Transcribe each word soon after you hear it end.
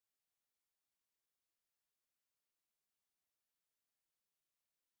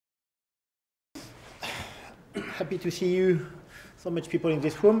happy to see you, so much people in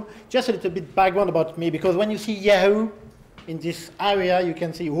this room. Just a little bit background about me, because when you see Yahoo in this area, you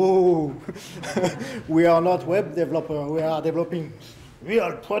can see, whoa, we are not web developer, we are developing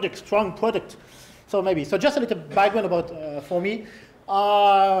real product, strong product. So just a little background about for me.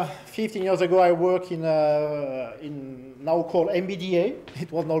 15 years ago, I worked in now called MBDA.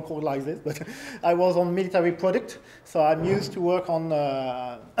 It was not called like this, but I was on military product. So I'm used to work on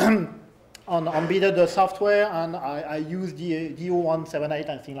embedded software, and I use the DO178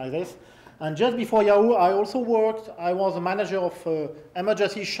 and things like this. And just before Yahoo, I was a manager of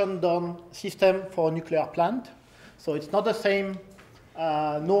emergency shutdown system for a nuclear plant. So it's not the same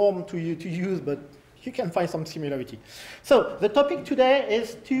norm to use, but you can find some similarity. So the topic today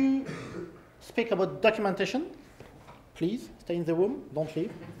is to speak about documentation. Please stay in the room, don't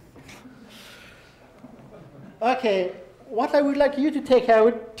leave. Okay, what I would like you to take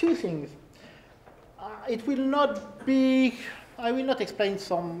out, two things. It will not be, I will not explain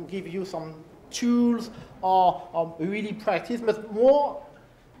give you some tools or really practice, but more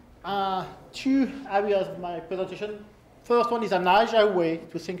two areas of my presentation. First one is an agile way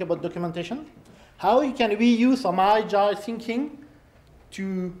to think about documentation. How you can reuse some agile thinking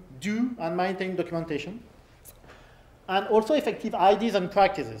to do and maintain documentation. And also effective ideas and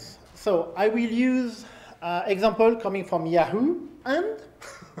practices. So I will use example coming from Yahoo and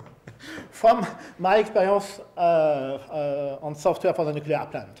from my experience on software for the nuclear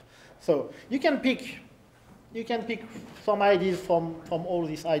plant. So you can pick some ideas from all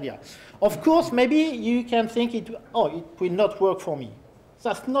these ideas. Of course, maybe you can think it will not work for me.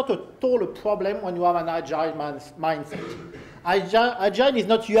 That's not at all a problem when you have an agile mindset. Agile is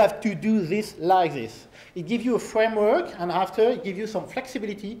not you have to do this like this. It gives you a framework, and after it gives you some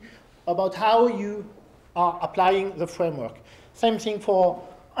flexibility about how you are applying the framework. Same thing for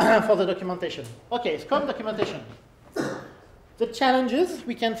the documentation. Okay, Scrum documentation. The challenges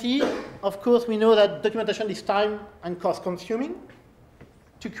we can see, of course, we know that documentation is time and cost consuming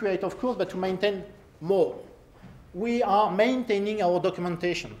to create, of course, but to maintain more. We are maintaining our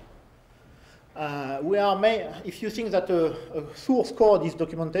documentation. If you think that a source code is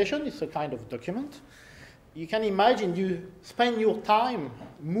documentation, it's a kind of document, you can imagine you spend your time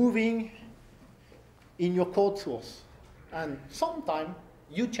moving in your code source. And sometimes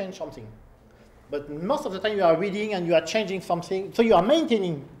you change something. But most of the time you are reading and you are changing something, so you are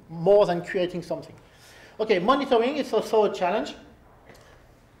maintaining more than creating something. Okay, monitoring is also a challenge.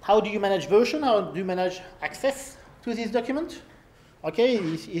 How do you manage version? How do you manage access to this document? Okay,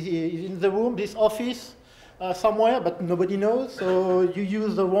 he's in the room, this office somewhere, but nobody knows, so you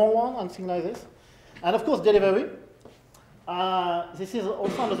use the wrong one and things like this. And of course, delivery. This is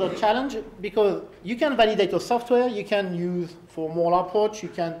also another challenge because you can validate your software, you can use formal approach, you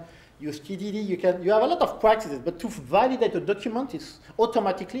can use TDD, you have a lot of practices, but to validate a document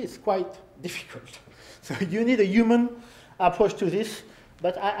automatically it's quite difficult. So you need a human approach to this,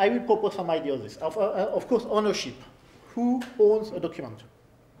 but I will propose some ideas of this. Of course, ownership. Who owns a document?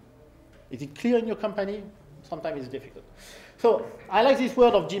 Is it clear in your company? Sometimes it's difficult. So I like this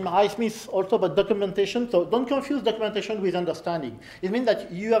word of Jim Highsmith also about documentation. So don't confuse documentation with understanding. It means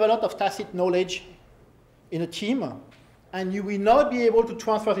that you have a lot of tacit knowledge in a team, and you will not be able to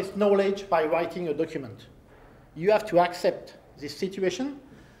transfer this knowledge by writing a document. You have to accept this situation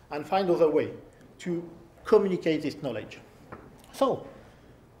and find other way to communicate this knowledge. So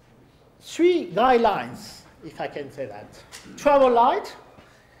 3 guidelines, if I can say that. Travel light.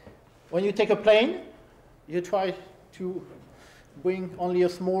 When you take a plane, you try to bring only a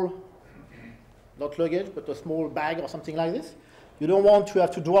small, not luggage, but a small bag or something like this. You don't want to have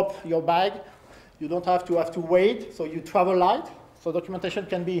to drop your bag. You don't have to wait, so you travel light. So documentation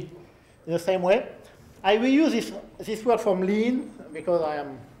can be in the same way. I will use this word from Lean because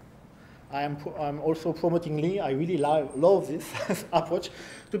I'm also promoting Lean. I really love this approach.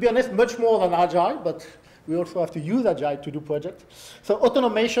 To be honest, much more than Agile, but we also have to use Agile to do projects. So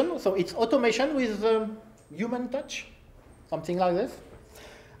automation, so it's automation with human touch, something like this.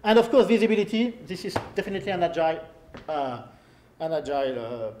 And of course, visibility, this is definitely an Agile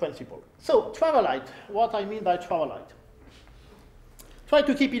principle. So travel light, what I mean by travel light. Try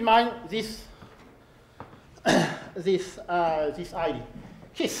to keep in mind this idea.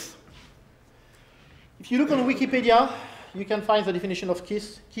 KISS. If you look on Wikipedia, you can find the definition of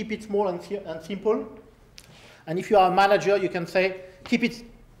KISS. Keep it small and simple. And if you are a manager, you can say, keep it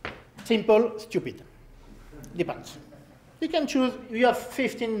simple, stupid. Depends. You can choose, you have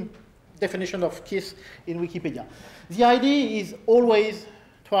 15 definitions of KISS in Wikipedia. The idea is always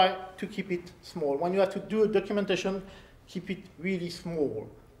try to keep it small. When you have to do a documentation, keep it really small.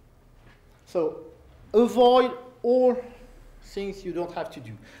 So avoid all things you don't have to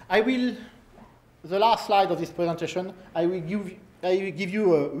do. The last slide of this presentation, I will give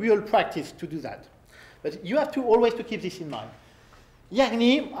you a real practice to do that. But you have to always to keep this in mind.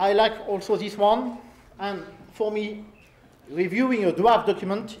 Yagni, I like also this one, and for me, reviewing a draft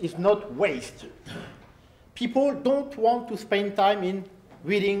document is not waste. People don't want to spend time in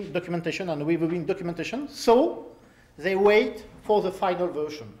reading documentation and reviewing documentation, so they wait for the final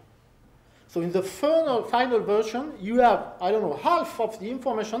version. So in the final version, you have, I don't know, half of the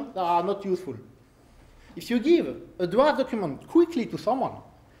information that are not useful. If you give a draft document quickly to someone,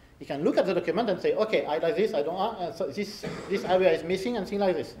 he can look at the document and say, okay, I like this, I don't, so this area is missing, and things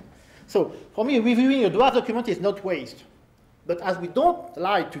like this. So for me, reviewing a draft document is not waste. But as we don't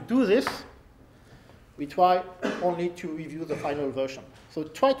like to do this, we try only to review the final version. So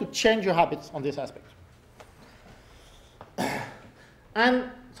try to change your habits on this aspect.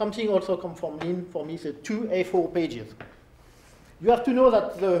 And something also comes from Lean for me is the 2 A4 pages. You have to know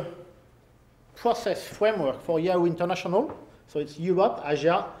that the process framework for Yahoo International, so it's Europe,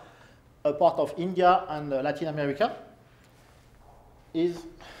 Asia, a part of India and Latin America, is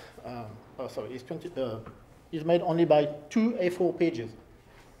made only by 2 A4 pages.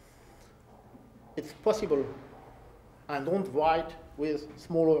 It's possible, and don't write with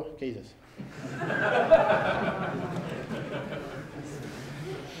smaller cases.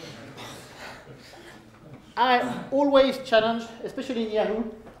 I always challenge, especially in Yahoo,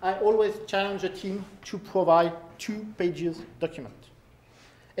 I always challenge a team to provide 2 pages document.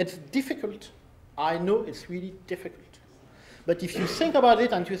 It's difficult. I know it's really difficult. But if you think about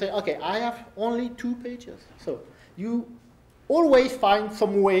it and you say, okay, I have only 2 pages. So you always find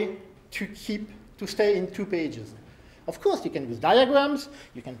some way to stay in 2 pages. Of course, you can use diagrams,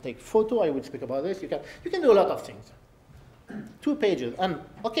 you can take photo, I will speak about this, you can do a lot of things. 2 pages, and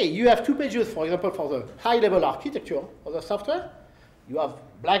okay, you have 2 pages, for example, for the high-level architecture of the software. You have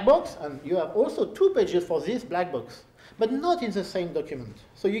black box, and you have also 2 pages for this black box, but not in the same document.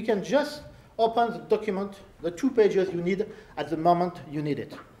 So you can just open the document, the 2 pages you need at the moment you need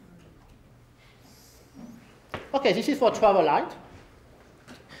it. Okay, this is for Travel Light.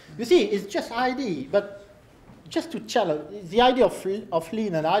 You see, it's just idea, but just to challenge, the idea of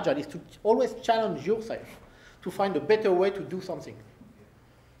Lean and Agile is to always challenge yourself to find a better way to do something.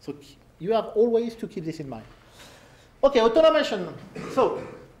 So you have always to keep this in mind. Okay, automation. So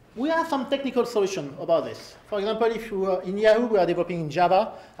we have some technical solution about this. For example, if you are in Yahoo, we are developing in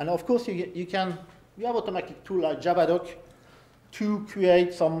Java, and of course you have automatic tool like Javadoc to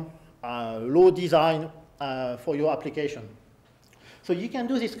create some low design for your application. So you can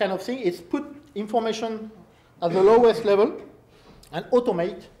do this kind of thing. It's put information at the lowest level and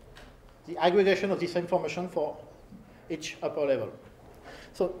automate the aggregation of this information for each upper level.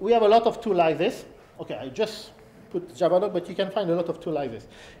 So we have a lot of tools like this. Okay, I just put Javadoc, but you can find a lot of tools like this.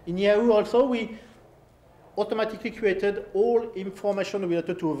 In Yahoo also, we automatically created all information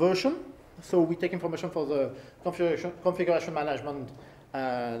related to a version. So we take information for the configuration management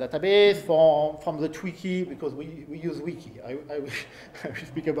database, from the Twiki, because we use Wiki. I will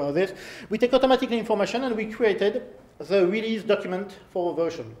speak about this. We take automatically information, and we created the release document for a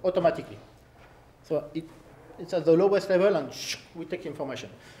version automatically. So it's at the lowest level, and we take information.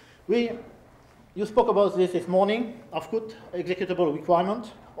 You spoke about this morning, OffCode, executable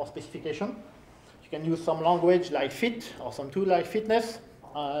requirement or specification. You can use some language like Fit or some tool like Fitness.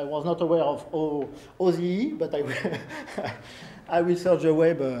 I was not aware of OZE, but I will search the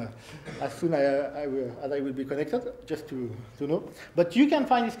web as soon as I will be connected, just to know. But you can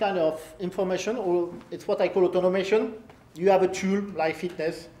find this kind of information, or it's what I call automation. You have a tool like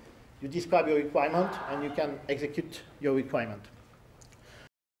Fitness, you describe your requirement, and you can execute your requirement.